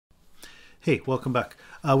Hey, welcome back.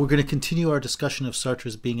 We're going to continue our discussion of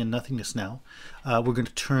Sartre's Being and Nothingness now. We're going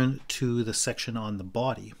to turn to the section on the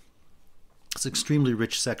body. It's an extremely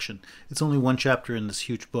rich section. It's only one chapter in this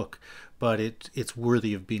huge book, but it's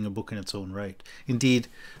worthy of being a book in its own right. Indeed,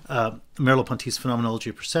 Merleau-Ponty's Phenomenology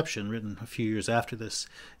of Perception, written a few years after this,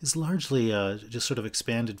 is largely just sort of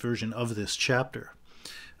expanded version of this chapter.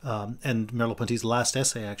 And Merleau-Ponty's last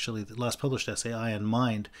essay, actually, the last published essay, I and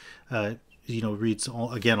Mind, reads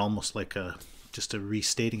again almost like just a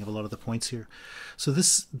restating of a lot of the points here. So the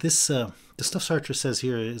stuff Sartre says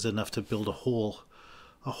here is enough to build a whole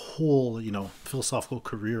philosophical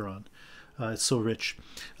career on. It's so rich,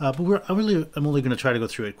 but I'm only going to try to go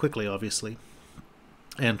through it quickly, obviously,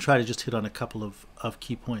 and try to just hit on a couple of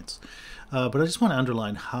key points. But I just want to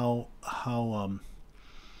underline how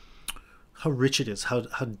rich it is, how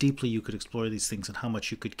deeply you could explore these things and how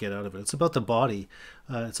much you could get out of it. It's about the body.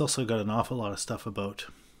 It's also got an awful lot of stuff about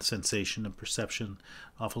sensation and perception,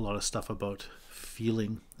 an awful lot of stuff about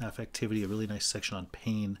feeling, affectivity, a really nice section on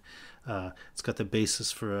pain. It's got the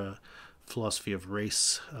basis for a philosophy of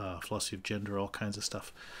race, philosophy of gender, all kinds of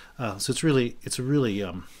stuff. So it's really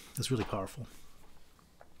powerful.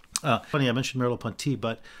 Funny, I mentioned Merleau-Ponty,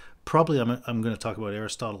 but probably I'm going to talk about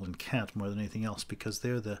Aristotle and Kant more than anything else, because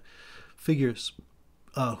they're the figures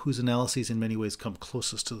whose analyses in many ways come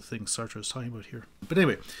closest to the things Sartre is talking about here. But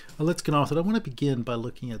anyway, let's get on with it. I want to begin by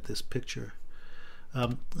looking at this picture.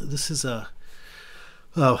 This is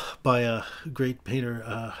by a great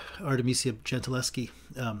painter, Artemisia Gentileschi.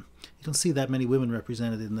 You don't see that many women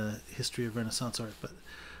represented in the history of Renaissance art,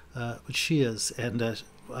 but she is, and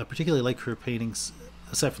I particularly like her paintings,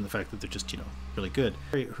 aside from the fact that they're just really good.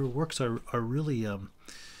 Her works are really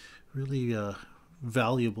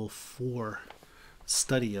valuable for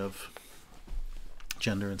study of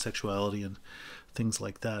gender and sexuality and things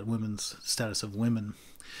like that, women's status of women.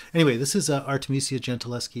 Anyway, this is Artemisia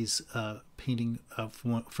Gentileschi's painting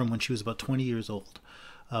from when she was about 20 years old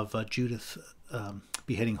of Judith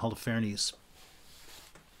beheading Holofernes.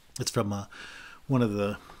 It's from one of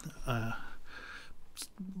the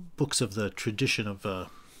books of the tradition of the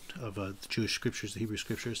Jewish scriptures, the Hebrew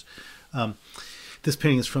scriptures. This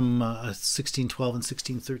painting is from 1612 and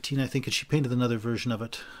 1613, I think, and she painted another version of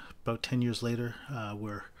it about 10 years later,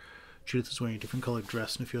 where Judith is wearing a different colored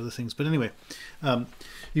dress and a few other things. But anyway,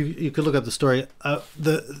 you could look up the story.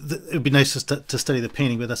 It would be nice to study the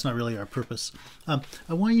painting, but that's not really our purpose.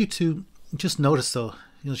 I want you to just notice, though,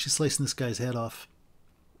 she's slicing this guy's head off.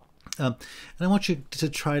 And I want you to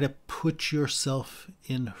try to put yourself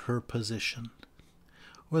in her position,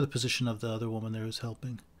 or the position of the other woman there who's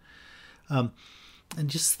helping. And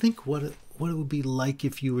just think what it would be like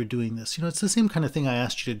if you were doing this. It's the same kind of thing I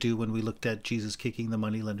asked you to do when we looked at Jesus kicking the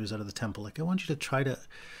moneylenders out of the temple. Like, I want you to try to,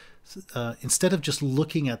 instead of just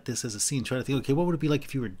looking at this as a scene, try to think, okay, what would it be like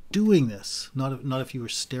if you were doing this, not if you were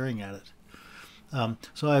staring at it.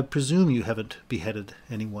 So I presume you haven't beheaded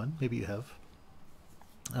anyone. Maybe you have.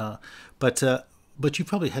 But you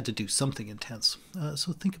probably had to do something intense.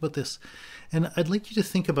 So think about this. And I'd like you to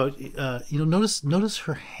think about, notice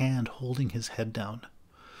her hand holding his head down,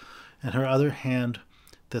 and her other hand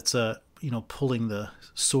that's, pulling the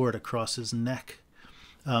sword across his neck.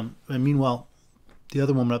 And meanwhile, the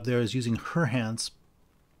other woman up there is using her hands,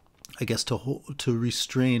 I guess, to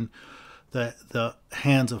restrain the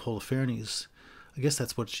hands of Holofernes. I guess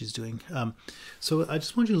that's what she's doing. So I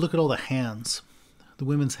just want you to look at all the hands, the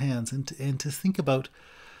women's hands, and to think about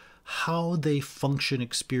how they function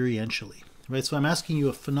experientially, right? So I'm asking you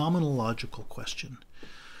a phenomenological question.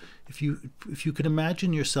 If you could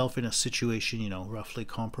imagine yourself in a situation, roughly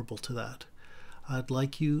comparable to that, I'd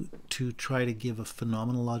like you to try to give a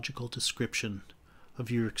phenomenological description of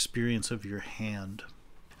your experience of your hand.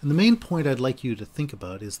 And the main point I'd like you to think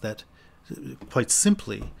about is that, quite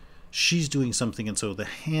simply, she's doing something, and so the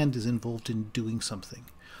hand is involved in doing something.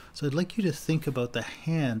 So I'd like you to think about the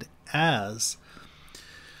hand as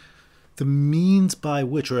the means by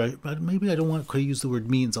which, or maybe I don't want to quite use the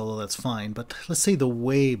word means, although that's fine, but let's say the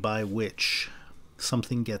way by which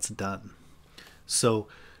something gets done. So,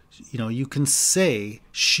 you can say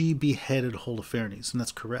she beheaded Holofernes, and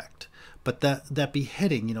that's correct. But that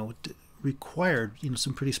beheading, required,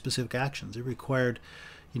 some pretty specific actions. It required,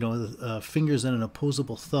 fingers and an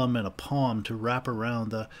opposable thumb and a palm to wrap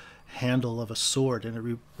around the handle of a sword,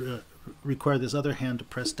 and it required this other hand to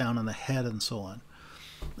press down on the head, and so on.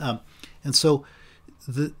 And so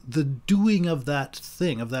the doing of that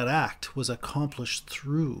thing, of that act, was accomplished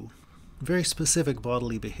through very specific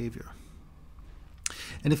bodily behavior.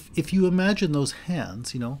 And if you imagine those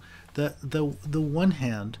hands, the one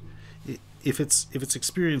hand if it's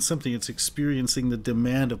experienced something, it's experiencing the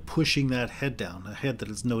demand of pushing that head down, a head that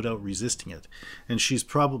is no doubt resisting it, and she's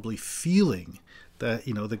probably feeling that,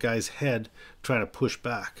 you know, the guy's head trying to push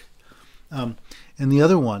back. And the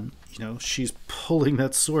other one, you know, she's pulling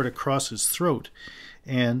that sword across his throat,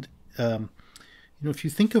 and you know, if you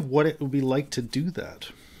think of what it would be like to do that,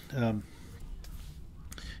 you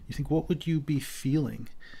think, what would you be feeling?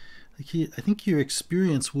 Like, I think your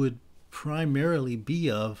experience would primarily be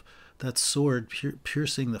of that sword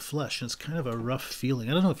piercing the flesh. And it's kind of a rough feeling.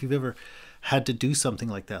 I don't know if you've ever had to do something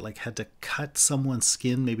like that, like had to cut someone's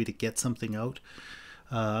skin maybe to get something out.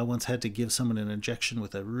 I once had to give someone an injection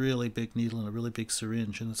with a really big needle and a really big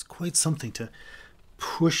syringe, and it's quite something to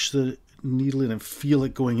push the needle in and feel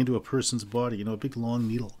it going into a person's body, you know, a big long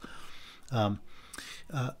needle.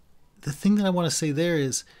 The thing that I want to say there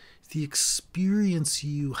is the experience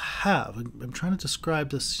you have. I'm trying to describe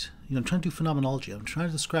this, you know, I'm trying to do phenomenology. I'm trying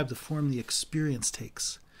to describe the form the experience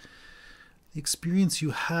takes. The experience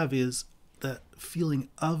you have is that feeling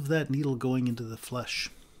of that needle going into the flesh.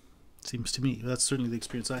 It seems to me. That's certainly the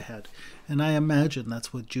experience I had. And I imagine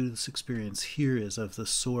that's what Judith's experience here is, of the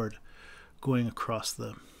sword going across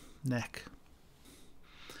the neck.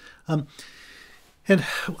 And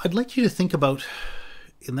I'd like you to think about,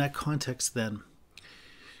 in that context then,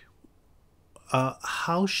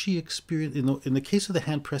 how she experienced, in the case of the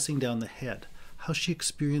hand pressing down the head, how she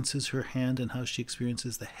experiences her hand and how she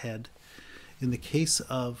experiences the head. In the case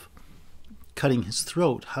of cutting his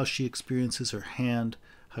throat, how she experiences her hand,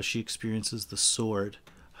 how she experiences the sword,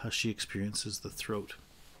 how she experiences the throat.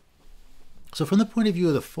 So from the point of view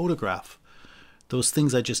of the photograph, those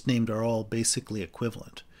things I just named are all basically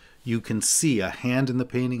equivalent. You can see a hand in the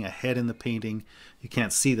painting, a head in the painting. You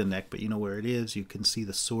can't see the neck, but you know where it is. You can see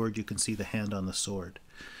the sword. You can see the hand on the sword.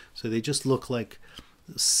 So they just look like,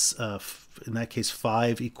 in that case,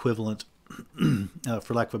 5 equivalent,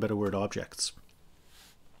 for lack of a better word, objects.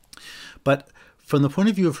 But from the point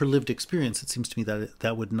of view of her lived experience, it seems to me that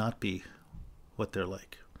that would not be what they're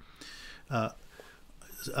like.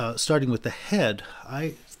 Starting with the head,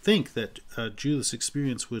 I think that Judith's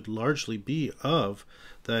experience would largely be of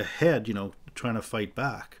the head, you know, trying to fight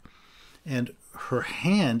back. And her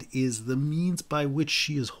hand is the means by which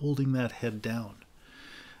she is holding that head down.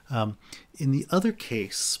 In the other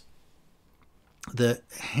case, the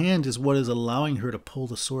hand is what is allowing her to pull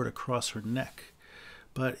the sword across her neck.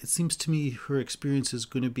 But it seems to me her experience is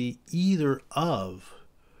going to be either of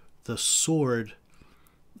the sword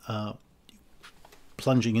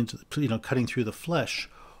plunging into, you know, cutting through the flesh,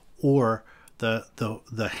 or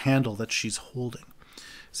the handle that she's holding.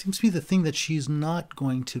 It seems to me the thing that she's not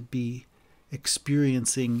going to be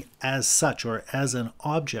experiencing as such or as an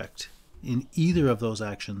object in either of those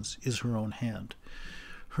actions is her own hand.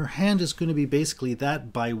 Her hand is going to be basically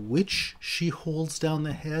that by which she holds down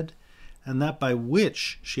the head, and that by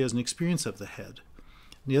which she has an experience of the head.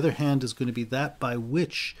 And the other hand is going to be that by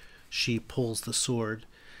which she pulls the sword,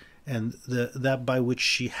 and that by which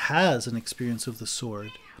she has an experience of the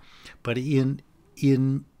sword. But in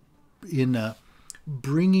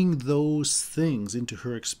bringing those things into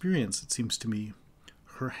her experience, it seems to me,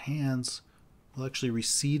 her hands will actually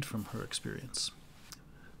recede from her experience.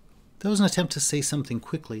 That was an attempt to say something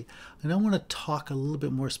quickly, and I want to talk a little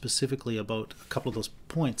bit more specifically about a couple of those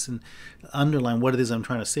points and underline what it is I'm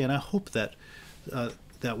trying to say, and I hope that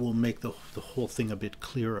that will make the whole thing a bit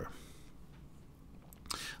clearer.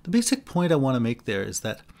 The basic point I want to make there is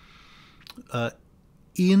that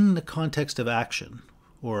in the context of action,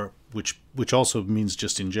 or which also means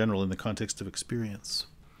just in general in the context of experience,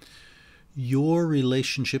 your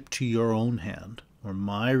relationship to your own hand, or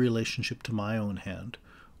my relationship to my own hand,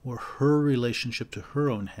 or her relationship to her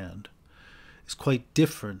own hand, is quite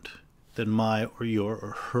different than my or your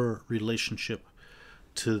or her relationship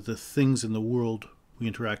to the things in the world we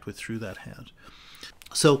interact with through that hand.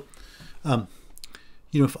 So,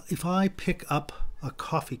 you know, if I pick up a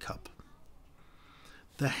coffee cup,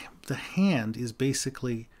 the hand is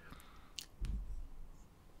basically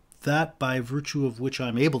that by virtue of which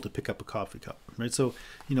I'm able to pick up a coffee cup, right? So,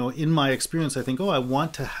 you know, in my experience, I think, oh, I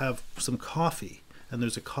want to have some coffee, and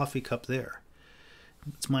there's a coffee cup there.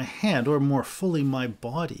 It's my hand, or more fully my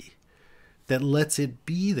body, that lets it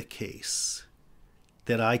be the case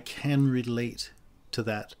that I can relate to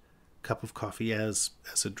that cup of coffee as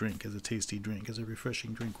a drink, as a tasty drink, as a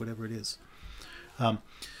refreshing drink, whatever it is.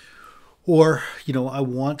 Or, you know, I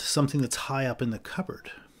want something that's high up in the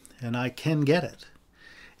cupboard, and I can get it.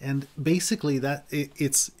 And basically, that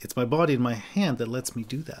it's my body and my hand that lets me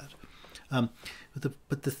do that.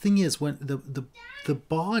 But the thing is, when the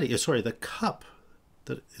body, sorry, the cup,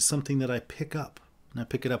 that is something that I pick up and I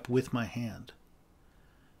pick it up with my hand.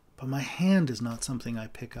 But my hand is not something I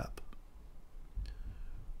pick up,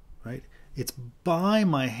 right? It's by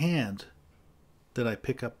my hand that I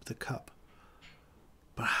pick up the cup.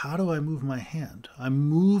 But how do I move my hand? I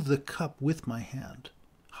move the cup with my hand.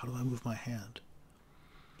 How do I move my hand?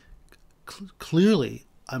 Clearly,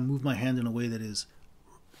 I move my hand in a way that is,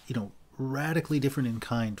 radically different in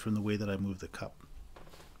kind from the way that I move the cup.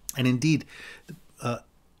 And indeed, it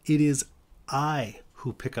is I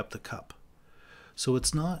who pick up the cup. So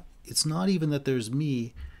it's not even that there's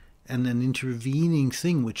me and an intervening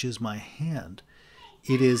thing, which is my hand.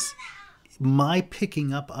 It is my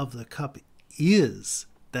picking up of the cup is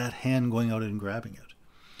that hand going out and grabbing it.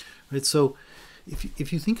 Right? So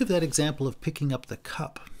if you think of that example of picking up the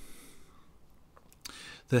cup,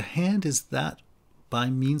 the hand is that by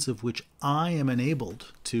means of which I am able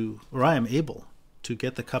to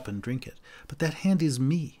get the cup and drink it. But that hand is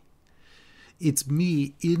me. It's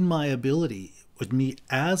me in my ability, with me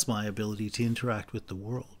as my ability to interact with the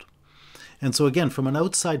world. And so again, from an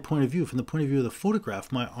outside point of view, from the point of view of the photograph,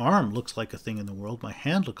 my arm looks like a thing in the world. My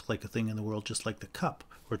hand looks like a thing in the world, just like the cup,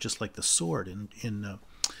 or just like the sword in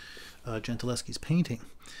Gentileschi's painting.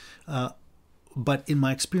 But in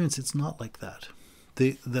my experience, it's not like that.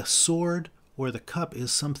 The sword or the cup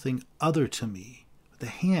is something other to me. The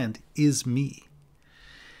hand is me.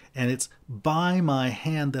 And it's by my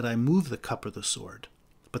hand that I move the cup or the sword.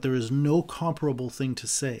 But there is no comparable thing to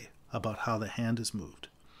say about how the hand is moved.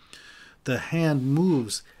 The hand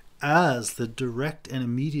moves as the direct and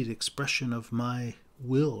immediate expression of my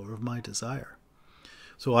will or of my desire.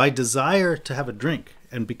 So I desire to have a drink,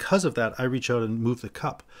 and because of that, I reach out and move the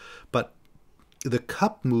cup. But the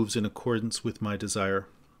cup moves in accordance with my desire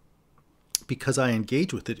because I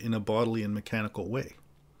engage with it in a bodily and mechanical way.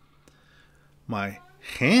 My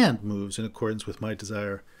hand moves in accordance with my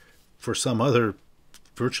desire for some other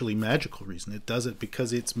virtually magical reason. It does it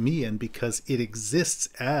because it's me and because it exists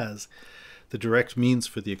as the direct means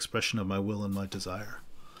for the expression of my will and my desire.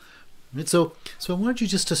 Right? So I wanted you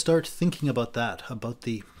just to start thinking about that, about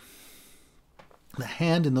the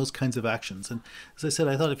hand in those kinds of actions. And as I said,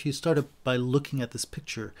 I thought if you started by looking at this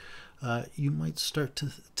picture, you might start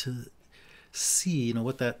to see,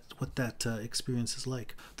 what that experience is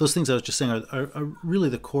like. Those things I was just saying are really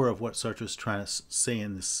the core of what Sartre is trying to say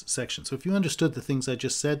in this section. So if you understood the things I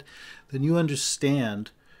just said, then you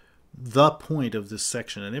understand the point of this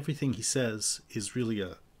section, and everything he says is really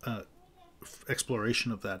a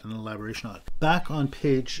exploration of that, an elaboration on it. Back on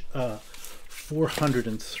page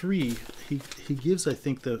 403, he gives, I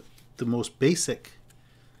think, the most basic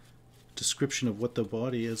description of what the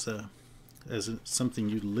body is something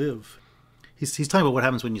you live. He's talking about what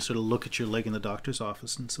happens when you sort of look at your leg in the doctor's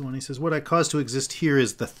office and so on. He says, what I cause to exist here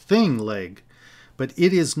is the thing leg, but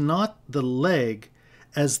it is not the leg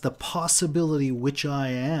as the possibility which I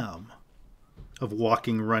am of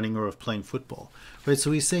walking, running, or of playing football. Right?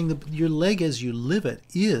 So he's saying that your leg as you live it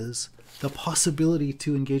is the possibility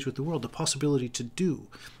to engage with the world, the possibility to do.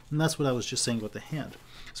 And that's what I was just saying about the hand.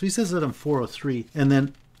 So he says that on 403, and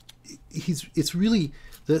then it's really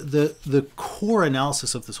the core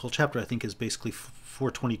analysis of this whole chapter, I think, is basically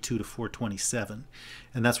 422 to 427,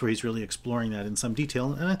 and that's where he's really exploring that in some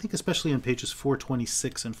detail. And I think especially in pages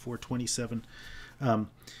 426 and 427,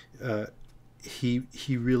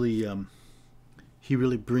 he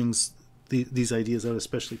really brings these ideas out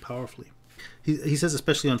especially powerfully. He says,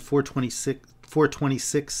 especially on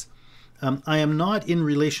 426, I am not in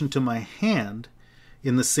relation to my hand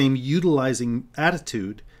in the same utilizing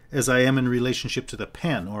attitude as I am in relationship to the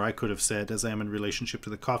pen, or I could have said as I am in relationship to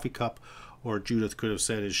the coffee cup, or Judith could have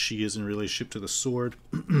said as she is in relationship to the sword.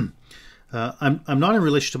 I'm not in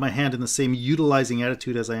relation to my hand in the same utilizing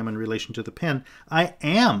attitude as I am in relation to the pen. I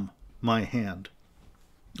am my hand.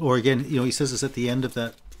 Or again, he says this at the end of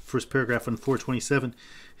that first paragraph on 427.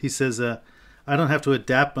 He says, I don't have to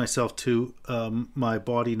adapt myself to my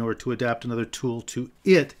body, nor to adapt another tool to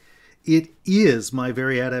it. It is my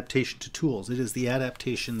very adaptation to tools. It is the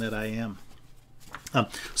adaptation that I am.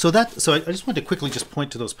 So I just wanted to quickly just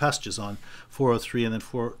point to those passages on 403 and then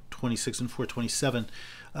 426 and 427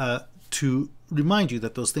 to remind you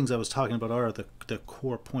that those things I was talking about are the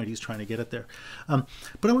core point he's trying to get at there. But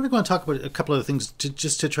I want to go and talk about a couple other things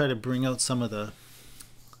just to try to bring out some of the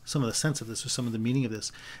sense of this, or some of the meaning of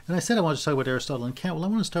this. And I said I wanted to talk about Aristotle and Kant. Well, I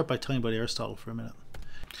want to start by telling about Aristotle for a minute.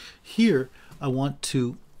 Here, I want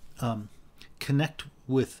to connect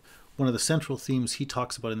with one of the central themes he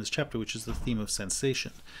talks about in this chapter, which is the theme of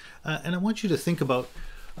sensation. And I want you to think about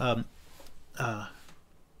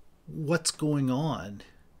what's going on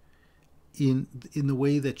in the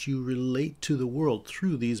way that you relate to the world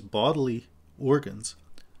through these bodily organs,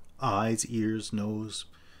 eyes, ears, nose,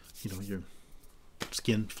 your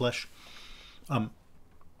skin, flesh. I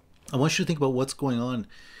want you to think about what's going on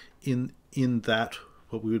in that,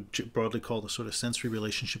 what we would broadly call the sort of sensory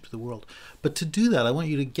relationship to the world. But to do that, I want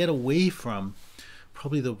you to get away from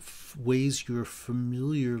probably the ways you're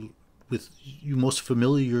familiar with, you most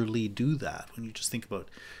familiarly do that. When you just think about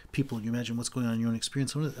people and you imagine what's going on in your own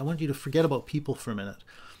experience, I want you to forget about people for a minute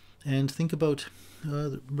and think about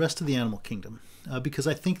the rest of the animal kingdom. Because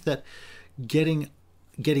I think that getting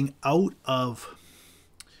out of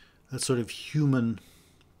that sort of human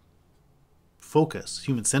focus,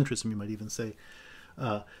 human centrism, you might even say,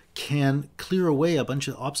 can clear away a bunch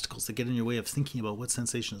of obstacles that get in your way of thinking about what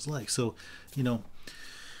sensation is like. So,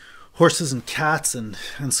 horses and cats and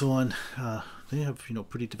so on, they have,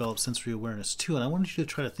 pretty developed sensory awareness too. And I wanted you to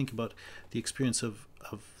try to think about the experience of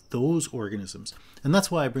those organisms. And that's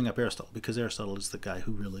why I bring up Aristotle, because Aristotle is the guy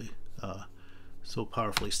who really so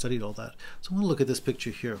powerfully studied all that. So I want to look at this picture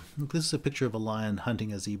here. This is a picture of a lion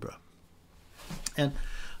hunting a zebra. And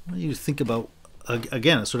I want you to think about,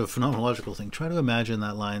 again, a sort of phenomenological thing. Try to imagine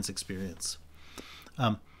that lion's experience.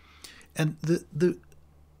 And the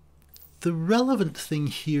relevant thing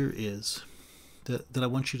here is that I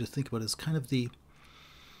want you to think about is kind of the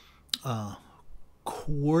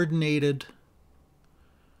coordinated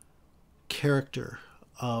character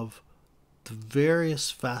of the various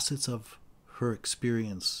facets of her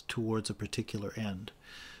experience towards a particular end.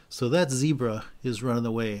 So that zebra is running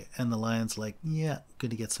away and the lion's like, yeah,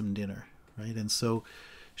 going to get some dinner, right? And so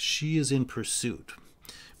she is in pursuit.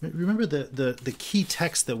 Remember the key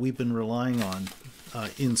text that we've been relying on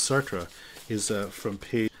in Sartre is from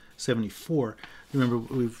page 74. Remember,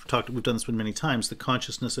 we've done this one many times. The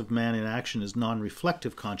consciousness of man in action is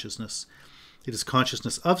non-reflective consciousness. It is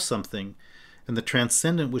consciousness of something, and the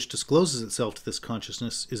transcendent which discloses itself to this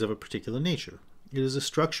consciousness is of a particular nature. It is a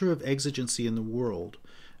structure of exigency in the world,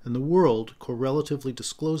 and the world correlatively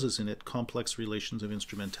discloses in it complex relations of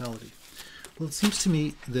instrumentality. Well, it seems to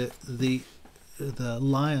me that the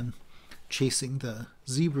lion chasing the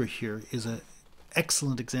zebra here is an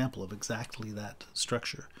excellent example of exactly that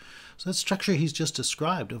structure. So that structure he's just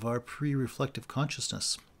described of our pre-reflective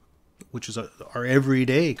consciousness, which is our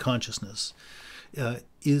everyday consciousness,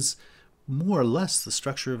 is more or less the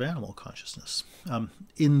structure of animal consciousness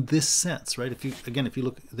in this sense, right? If you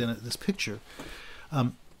look then at this picture,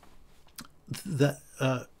 that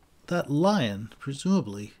lion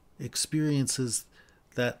presumably experiences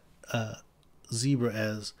that zebra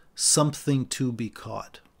as something to be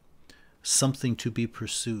caught, something to be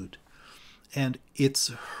pursued, and it's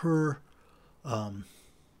her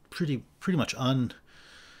pretty much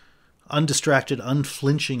undistracted,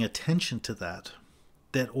 unflinching attention to that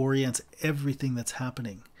orients everything that's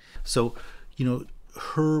happening. So,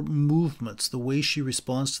 her movements, the way she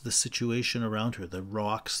responds to the situation around her, the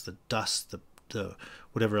rocks, the dust, the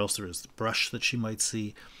whatever else there is, the brush that she might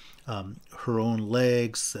see, her own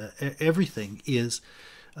legs, everything is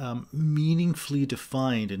meaningfully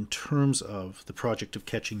defined in terms of the project of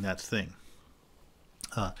catching that thing.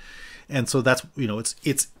 And so that's,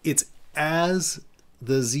 it's as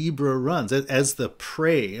the zebra runs, as the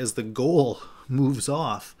prey, as the goal moves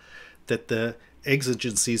off, that the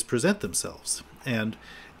exigencies present themselves and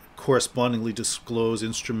correspondingly disclose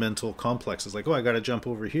instrumental complexes like, oh, I got to jump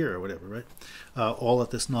over here or whatever, right? All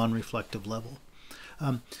at this non-reflective level.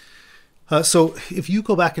 So if you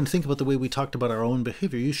go back and think about the way we talked about our own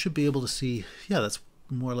behavior, you should be able to see, yeah, that's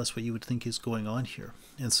more or less what you would think is going on here.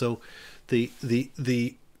 And so the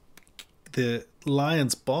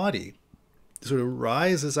lion's body sort of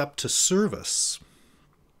rises up to service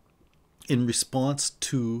in response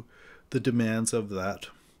to the demands of that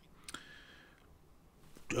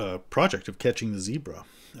project of catching the zebra.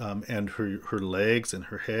 And her legs and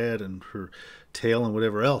her head and her tail and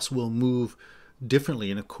whatever else will move differently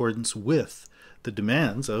in accordance with the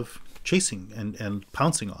demands of chasing and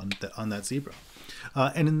pouncing on that zebra.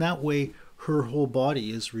 And in that way, her whole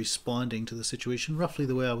body is responding to the situation roughly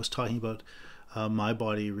the way I was talking about my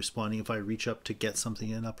body responding if I reach up to get something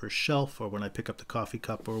in an upper shelf, or when I pick up the coffee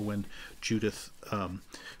cup, or when Judith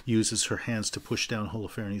uses her hands to push down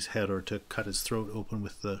Holofernes' head or to cut his throat open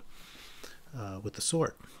with the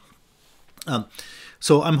sword.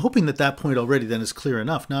 So I'm hoping that point already then is clear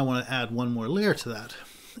enough. Now I want to add one more layer to that,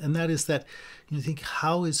 and that is that you think,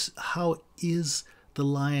 how is the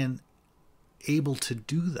lion able to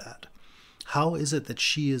do that? How is it that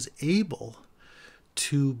she is able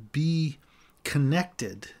to be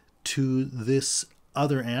connected to this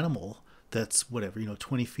other animal that's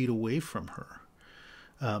 20 feet away from her?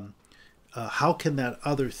 How can that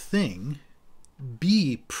other thing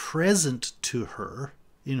be present to her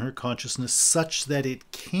in her consciousness such that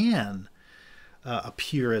it can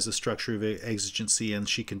appear as a structure of exigency and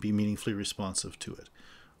she can be meaningfully responsive to it.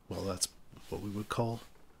 Well, that's what we would call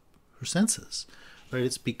her senses, right?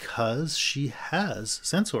 It's because she has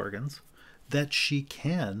sense organs that she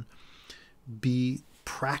can be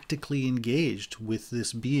practically engaged with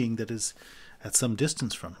this being that is at some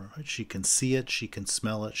distance from her, right? She can see it, she can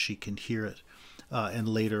smell it, she can hear it. And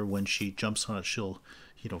later when she jumps on it, she'll,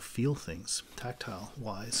 feel things tactile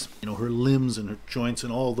wise, her limbs and her joints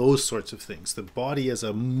and all those sorts of things. The body as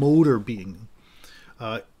a motor being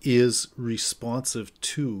is responsive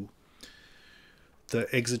to the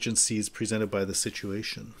exigencies presented by the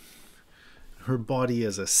situation. Her body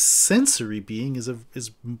as a sensory being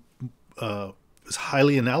is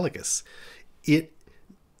highly analogous. It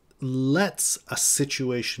lets a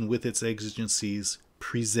situation with its exigencies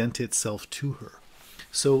present itself to her.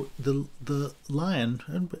 So the lion,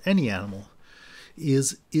 and any animal,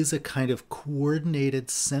 is a kind of coordinated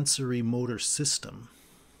sensory motor system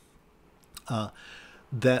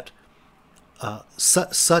that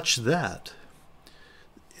such that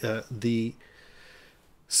the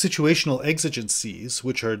situational exigencies,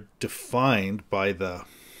 which are defined by the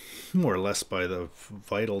more or less by the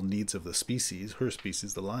vital needs of the species, her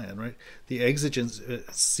species, the lion, right? The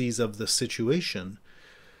exigencies of the situation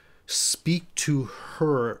speak to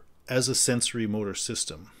her as a sensory motor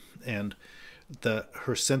system, and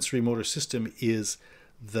her sensory motor system is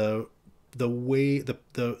the way,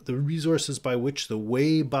 the resources by which, the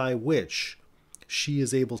way by which she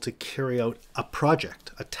is able to carry out a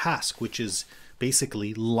project, a task, which is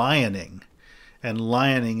basically lioning. And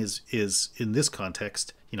lioning is in this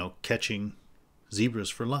context, catching zebras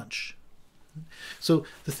for lunch. So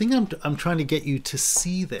the thing I'm trying to get you to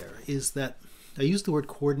see there is that I used the word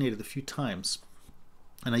coordinated a few times,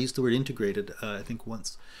 and I used the word integrated, I think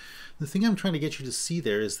once. The thing I'm trying to get you to see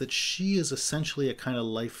there is that she is essentially a kind of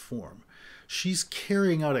life form. She's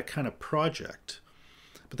carrying out a kind of project,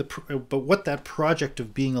 but what that project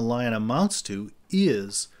of being a lion amounts to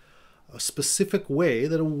is a specific way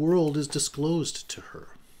that a world is disclosed to her.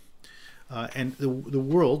 And the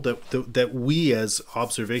world that we as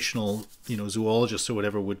observational, zoologists or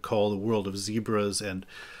whatever would call the world of zebras and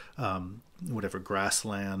whatever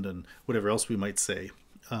grassland and whatever else we might say.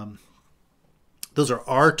 Those are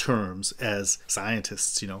our terms as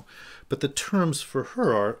scientists, but the terms for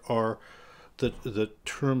her are the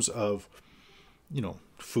terms of,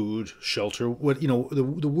 food, shelter,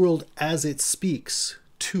 the world as it speaks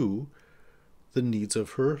to the needs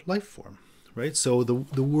of her life form. Right? So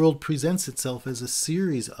the world presents itself as a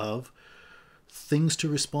series of things to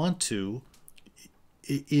respond to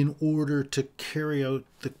in order to carry out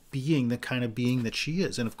the kind of being that she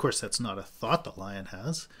is. And of course, that's not a thought the lion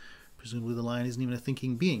has. Presumably the lion isn't even a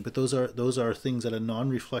thinking being, but those are things at a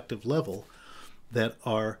non-reflective level that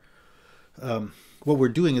are, what we're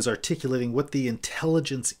doing is articulating what the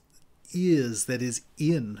intelligence is that is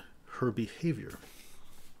in her behavior.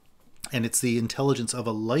 And it's the intelligence of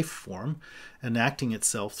a life form enacting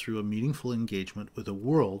itself through a meaningful engagement with a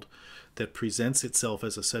world that presents itself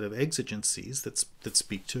as a set of exigencies that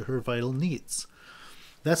speak to her vital needs.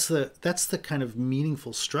 That's the kind of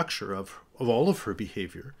meaningful structure of all of her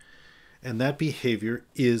behavior. And that behavior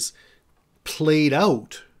is played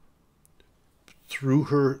out through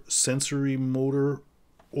her sensory motor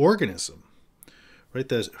organism. Right,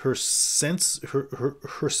 herself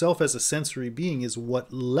as a sensory being is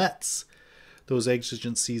what lets those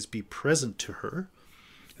exigencies be present to her,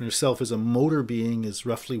 and herself as a motor being is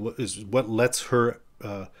roughly what lets her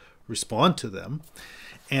respond to them.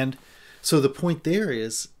 And so the point there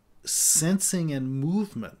is sensing and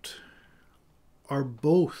movement are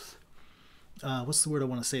both, what's the word I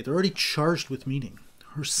want to say? They're already charged with meaning.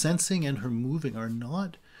 Her sensing and her moving are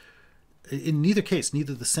not, in neither case,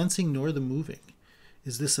 neither the sensing nor the moving,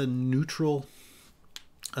 is this a neutral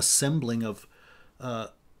assembling of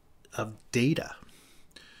data.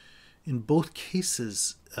 In both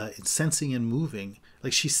cases, in sensing and moving,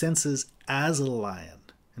 like she senses as a lion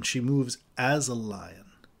and she moves as a lion.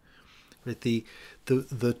 Right? The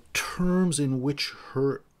terms in which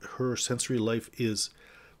her sensory life is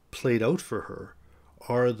played out for her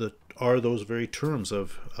are those very terms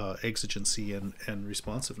of exigency and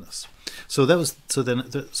responsiveness. So I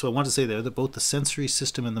want to say there that both the sensory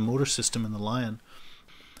system and the motor system in the lion,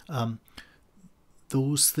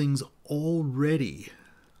 those things already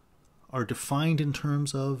are defined in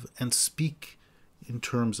terms of and speak in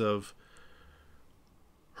terms of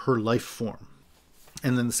her life form.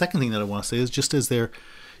 And then the second thing that I want to say is just as they're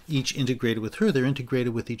each integrated with her, they're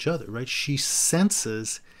integrated with each other, right? She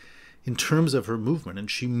senses in terms of her movement, and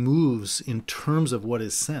she moves in terms of what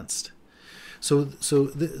is sensed. So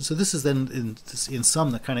this is then in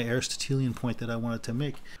sum the kind of Aristotelian point that I wanted to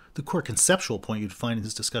make. The core conceptual point you'd find in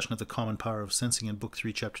his discussion of the common power of sensing in Book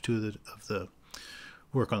 3, Chapter 2 of the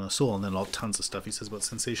work on the soul, and then all tons of stuff he says about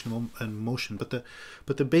sensation and motion. But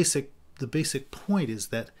the basic point is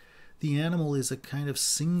that the animal is a kind of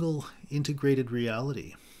single integrated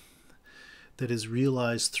reality that is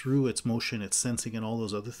realized through its motion, its sensing, and all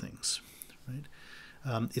those other things, right?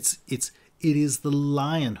 It is the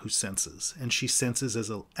lion who senses, and she senses as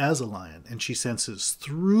a lion, and she senses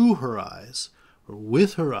through her eyes, or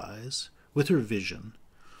with her vision.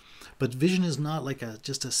 But vision is not like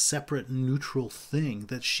just a separate neutral thing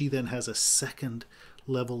that she then has a second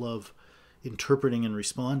level of interpreting and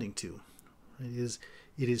responding to. It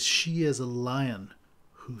is she as a lion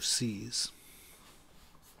who sees.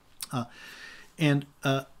 So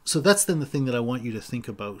that's then the thing that I want you to think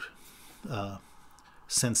about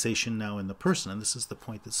sensation now in the person, and this is the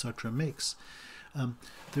point that Sartre makes.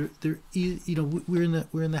 There is, we're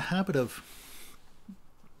in the habit of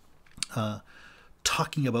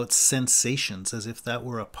talking about sensations as if that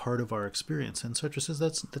were a part of our experience, and Sartre says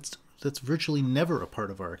that's virtually never a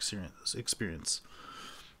part of our experience.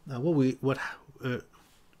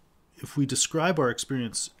 If we describe our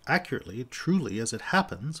experience accurately, truly as it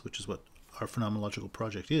happens, which is what our phenomenological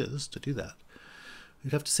project is, to do that,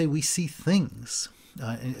 we'd have to say we see things.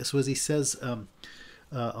 So as he says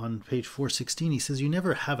on page 416, he says, you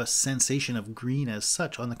never have a sensation of green as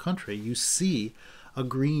such. On the contrary, you see a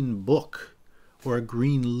green book or a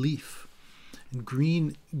green leaf. And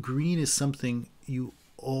green is something you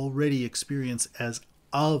already experience as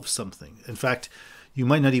of something. In fact, you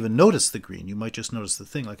might not even notice the green. You might just notice the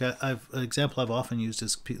thing. Like an example I've often used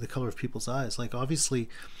is the color of people's eyes. Like obviously,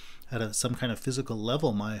 at some kind of physical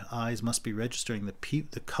level, my eyes must be registering the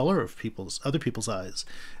color of other people's eyes,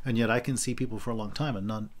 and yet I can see people for a long time and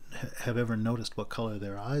not have ever noticed what color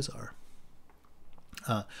their eyes are.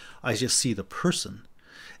 I just see the person,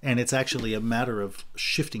 and it's actually a matter of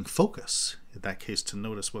shifting focus in that case to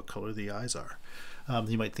notice what color the eyes are.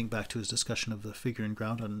 You might think back to his discussion of the figure and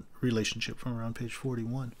ground on relationship from around page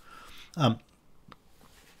 41. But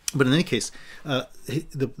in any case,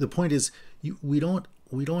 the point is we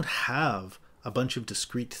don't have a bunch of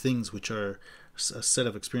discrete things which are a set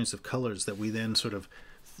of experience of colors that we then sort of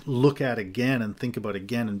look at again and think about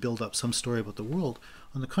again and build up some story about the world.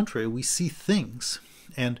 On the contrary, we see things,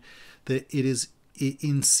 and it is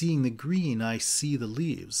in seeing the green I see the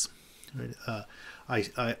leaves. Right?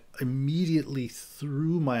 I immediately,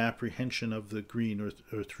 through my apprehension of the green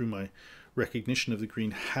or through my recognition of the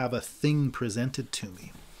green, have a thing presented to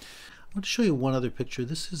me. I want to show you one other picture.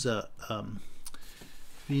 This is a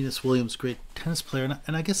Venus Williams, great tennis player,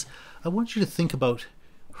 and I guess I want you to think about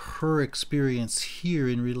her experience here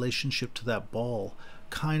in relationship to that ball,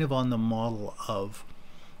 kind of on the model of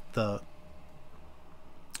the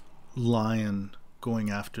lion going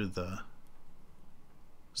after the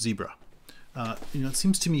zebra. It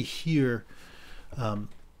seems to me here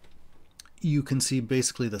you can see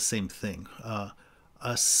basically the same thing.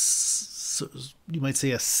 You might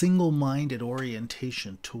say a single-minded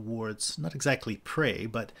orientation towards not exactly prey,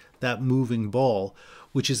 but that moving ball,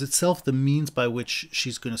 which is itself the means by which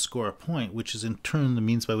she's going to score a point, which is in turn the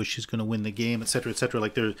means by which she's going to win the game, etc., etc.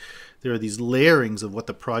 Like there are these layerings of what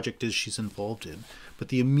the project is she's involved in. But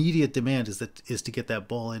the immediate demand is to get that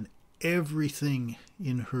ball in. Everything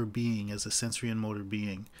in her being as a sensory and motor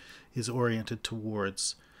being is oriented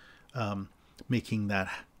towards making that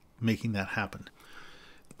happen.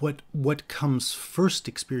 What comes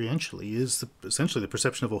first experientially is essentially the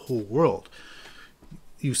perception of a whole world.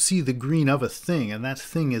 You see the green of a thing, and that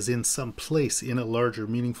thing is in some place in a larger,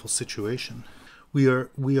 meaningful situation. We are,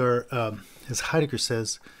 as Heidegger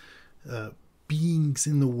says, beings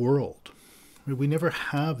in the world. We never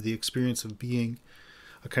have the experience of being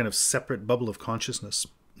a kind of separate bubble of consciousness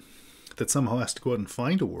that somehow has to go out and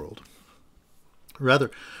find a world.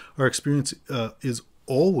 Rather, our experience is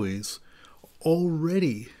always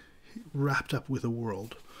already wrapped up with a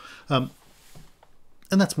world. And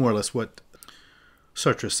that's more or less what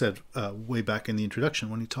Sartre said way back in the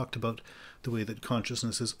introduction when he talked about the way that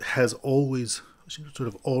consciousness has always sort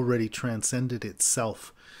of already transcended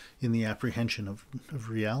itself in the apprehension of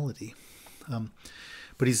reality.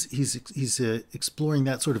 But he's exploring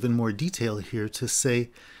that sort of in more detail here to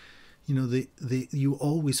say, you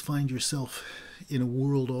always find yourself in a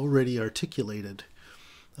world already articulated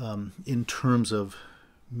in terms of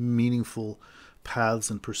meaningful paths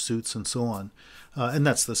and pursuits and so on. And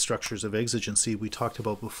that's the structures of exigency we talked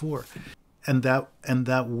about before. And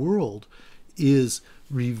that world is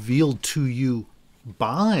revealed to you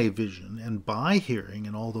by vision and by hearing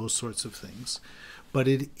and all those sorts of things. But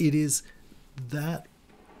it is that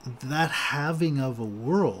having of a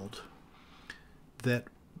world that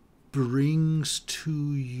brings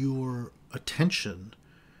to your attention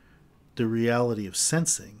the reality of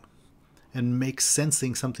sensing and makes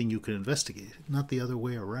sensing something you can investigate, not the other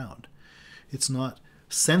way around. It's not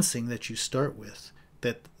sensing that you start with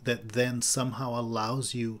that then somehow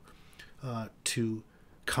allows you to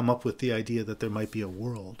come up with the idea that there might be a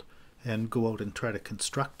world and go out and try to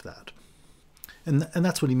construct that. And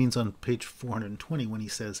that's what he means on page 420 when he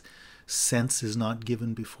says sense is not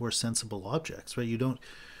given before sensible objects, right? You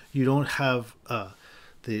don't have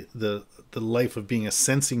the life of being a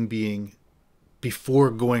sensing being before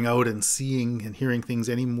going out and seeing and hearing things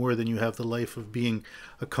any more than you have the life of being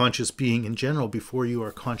a conscious being in general before you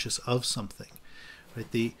are conscious of something,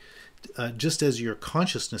 right? Just as your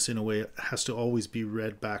consciousness in a way has to always be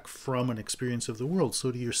read back from an experience of the world, so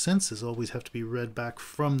do your senses always have to be read back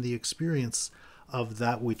from the experience of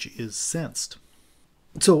that which is sensed.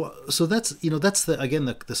 So that's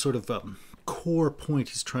the sort of core point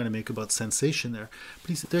he's trying to make about sensation there.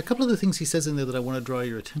 But there are a couple other things he says in there that I want to draw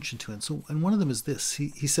your attention to. And one of them is this.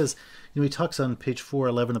 He says, he talks on page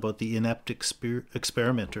 411 about the inept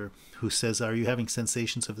experimenter who says, are you having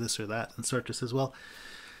sensations of this or that? And Sartre says, well,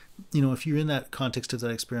 if you're in that context of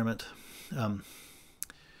that experiment,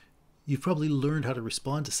 you've probably learned how to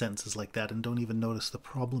respond to sentences like that and don't even notice the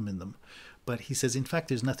problem in them. But he says, in fact,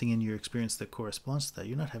 there's nothing in your experience that corresponds to that.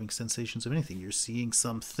 You're not having sensations of anything. You're seeing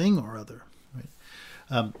something or other,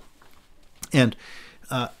 right?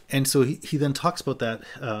 And so he then talks about that.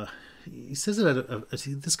 He says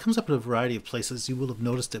it this comes up in a variety of places. You will have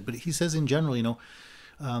noticed it, but he says in general,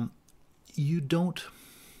 you don't.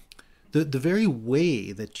 The very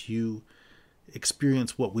way that you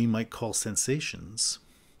experience what we might call sensations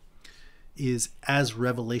is as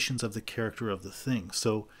revelations of the character of the thing.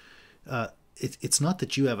 So it's not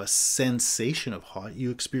that you have a sensation of hot.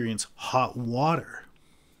 You experience hot water,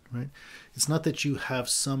 right? It's not that you have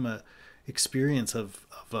some experience of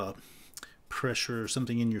pressure or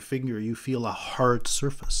something in your finger. You feel a hard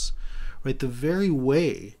surface, right? The very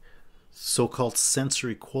way so-called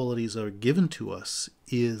sensory qualities are given to us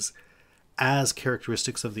is as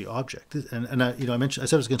characteristics of the object. And I said I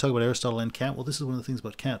was going to talk about Aristotle and Kant. Well, this is one of the things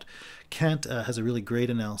about Kant. Kant has a really great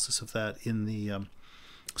analysis of that in the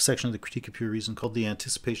section of the Critique of Pure Reason called The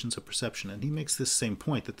Anticipations of Perception. And he makes this same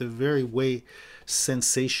point, that the very way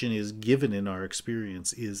sensation is given in our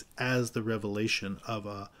experience is as the revelation of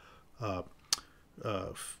a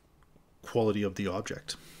quality of the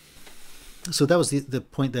object. So that was the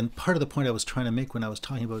point. Then part of the point I was trying to make when I was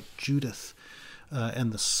talking about Judith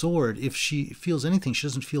and the sword, if she feels anything, she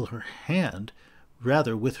doesn't feel her hand.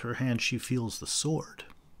 Rather, with her hand, she feels the sword.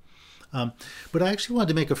 But I actually wanted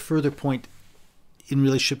to make a further point in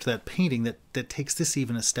relationship to that painting that takes this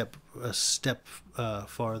even a step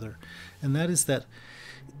farther. And that is that,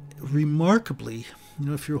 remarkably,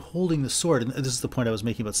 if you're holding the sword, and this is the point I was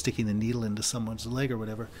making about sticking the needle into someone's leg or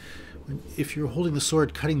whatever, if you're holding the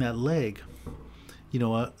sword, cutting that leg,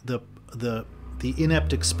 the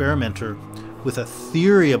inept experimenter with a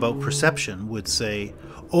theory about perception would say,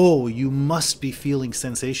 oh, you must be feeling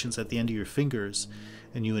sensations at the end of your fingers,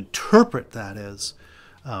 and you interpret that as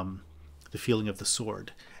the feeling of the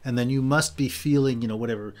sword. And then you must be feeling,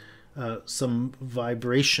 some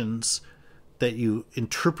vibrations that you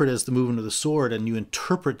interpret as the movement of the sword, and you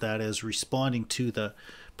interpret that as responding to the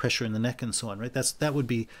pressure in the neck and so on, right? That would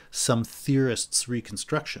be some theorist's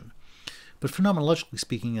reconstruction. But phenomenologically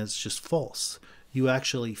speaking, it's just false. You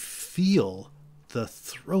actually feel the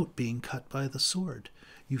throat being cut by the sword.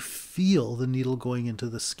 You feel the needle going into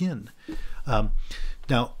the skin.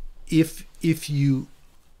 Now, if you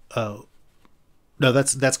now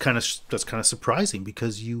that's kind of surprising,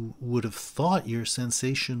 because you would have thought your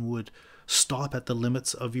sensation would stop at the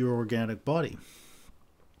limits of your organic body,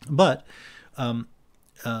 but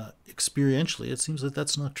experientially, it seems that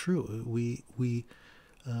that's not true. We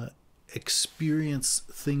experience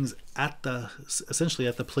things essentially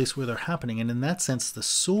at the place where they're happening, and in that sense, the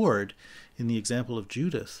sword, in the example of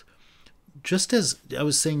Judith, just as I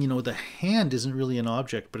was saying, the hand isn't really an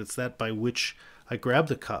object, but it's that by which I grab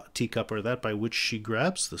the teacup, or that by which she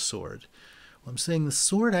grabs the sword. Well, I'm saying the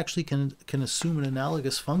sword actually can assume an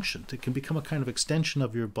analogous function. It can become a kind of extension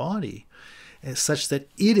of your body, such that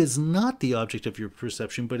it is not the object of your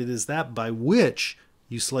perception, but it is that by which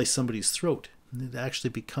you slice somebody's throat. And it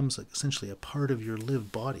actually becomes essentially a part of your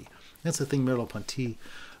lived body. That's the thing Merleau-Ponty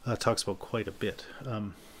talks about quite a bit.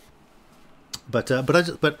 But I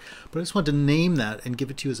just wanted to name that and give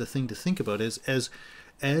it to you as a thing to think about, as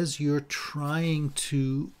as you're trying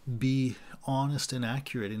to be honest and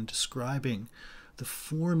accurate in describing the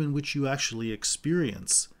form in which you actually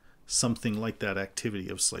experience something like that activity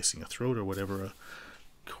of slicing a throat or whatever a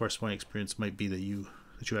corresponding experience might be that you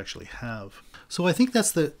actually have. So I think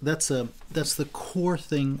that's the core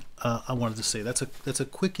thing I wanted to say. That's a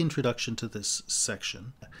quick introduction to this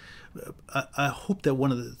section. I hope that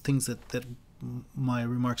one of the things that my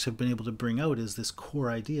remarks have been able to bring out is this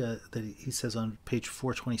core idea that he says on page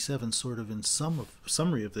 427, sort of in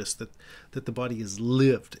summary of this, that the body is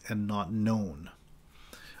lived and not known.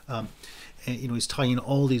 And he's talking in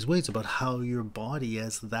all these ways about how your body,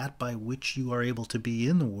 as that by which you are able to be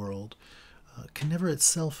in the world, can never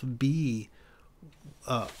itself be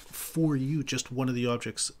for you just one of the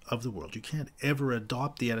objects of the world. You can't ever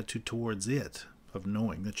adopt the attitude towards it of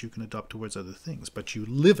knowing that you can adopt towards other things, but you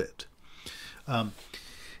live it.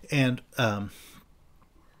 And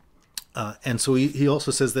so he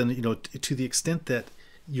also says then, to the extent that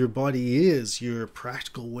your body is your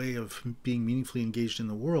practical way of being meaningfully engaged in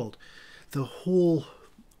the world, the whole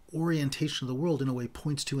orientation of the world in a way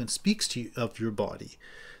points to and speaks to you of your body.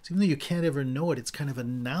 So even though you can't ever know it, it's kind of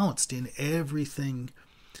announced in everything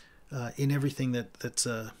that's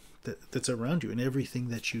around you, in everything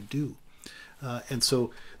that you do. And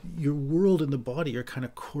so your world and the body are kind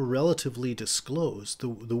of correlatively disclosed.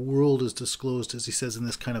 The world is disclosed, as he says, in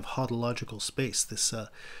this kind of hodological space, this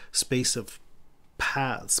space of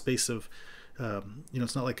paths, space of,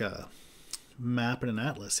 it's not like a map and an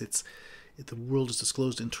atlas. The world is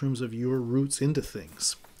disclosed in terms of your roots into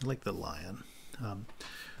things, like the lion.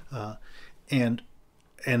 And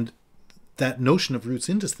that notion of roots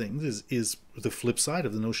into things is the flip side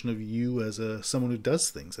of the notion of you as someone who does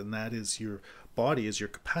things, and that is your body is your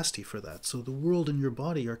capacity for that. So the world and your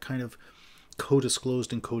body are kind of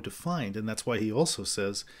co-disclosed and co-defined, and that's why he also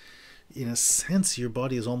says, in a sense, your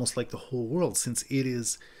body is almost like the whole world, since it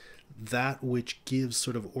is that which gives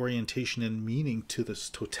sort of orientation and meaning to this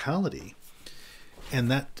totality, and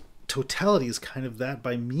that totality is kind of that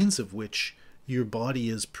by means of which your body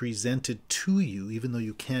is presented to you, even though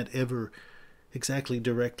you can't ever exactly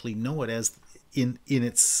directly know it as in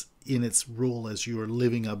its role as your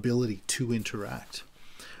living ability to interact.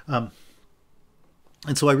 And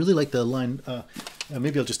so I really like the line,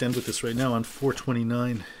 maybe I'll just end with this right now, on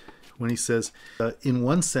 429, when he says, in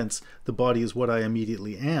one sense, the body is what I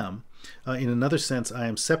immediately am. In another sense, I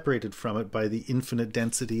am separated from it by the infinite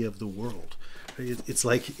density of the world. It's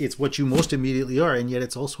like it's what you most immediately are, and yet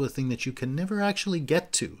it's also a thing that you can never actually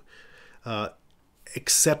get to,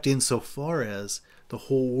 except insofar as the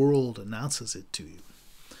whole world announces it to you.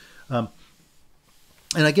 And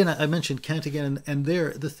again, I mentioned Kant again, and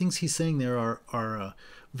there the things he's saying there are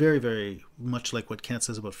very, very much like what Kant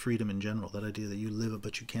says about freedom in general, that idea that you live it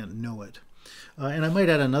but you can't know it. And I might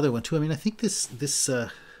add another one too. I mean, I think this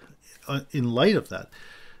in light of that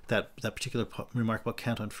particular remark about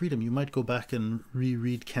Kant on freedom, you might go back and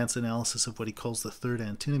reread Kant's analysis of what he calls the third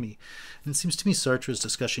antinomy. And it seems to me Sartre's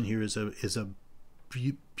discussion here is a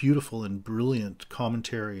beautiful and brilliant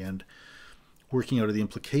commentary and working out of the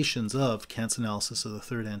implications of Kant's analysis of the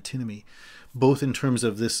third antinomy, both in terms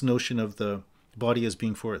of this notion of the body as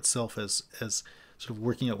being for itself, as sort of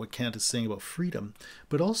working out what Kant is saying about freedom,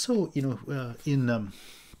 but also, in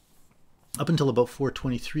up until about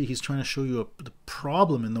 423, he's trying to show you the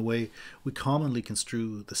problem in the way we commonly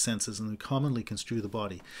construe the senses and we commonly construe the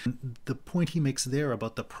body. And the point he makes there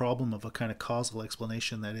about the problem of a kind of causal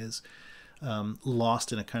explanation that is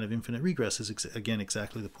lost in a kind of infinite regress is, again,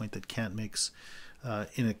 exactly the point that Kant makes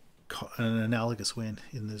in an analogous way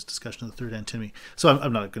in this discussion of the third antinomy. So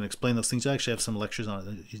I'm not going to explain those things. I actually have some lectures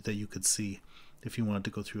on it that you could see if you wanted to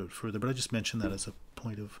go through it further, but I just mentioned that as a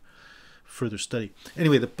point of further study.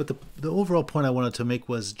 Anyway, the overall point I wanted to make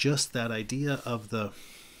was just that idea of the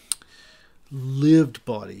lived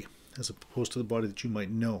body as opposed to the body that you might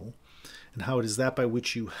know, and how it is that by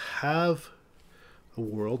which you have a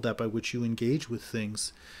world, that by which you engage with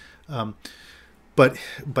things, but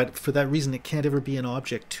for that reason it can't ever be an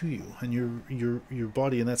object to you, and your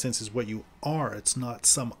body in that sense is what you are. It's not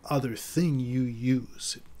some other thing you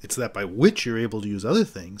use. It's that by which you're able to use other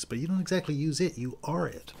things, but you don't exactly use it, you are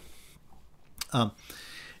it.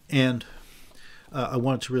 And I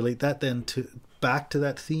wanted to relate that then back to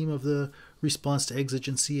that theme of the response to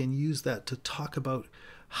exigency, and use that to talk about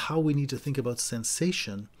how we need to think about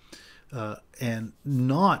sensation, and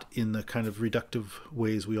not in the kind of reductive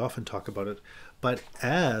ways we often talk about it, but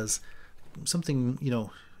as something,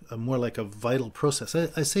 a more like a vital process.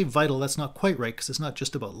 I say vital, that's not quite right, because it's not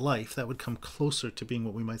just about life. That would come closer to being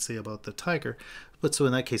what we might say about the tiger. But so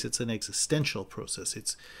in that case, it's an existential process.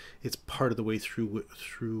 It's part of the way through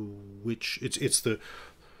which it's the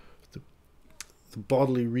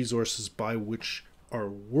bodily resources by which our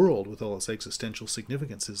world, with all its existential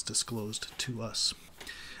significance, is disclosed to us.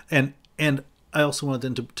 And I also wanted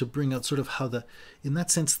then to bring out sort of how in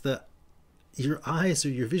that sense, your eyes or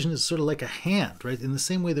your vision is sort of like a hand, right? In the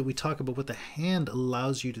same way that we talk about what the hand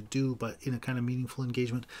allows you to do, but in a kind of meaningful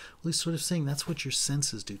engagement, well, he's sort of saying that's what your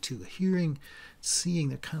senses do too. Hearing, seeing,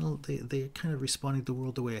 they're kind of responding to the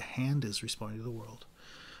world the way a hand is responding to the world.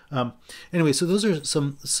 Anyway, so those are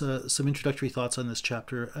some introductory thoughts on this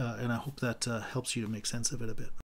chapter, and I hope that helps you to make sense of it a bit.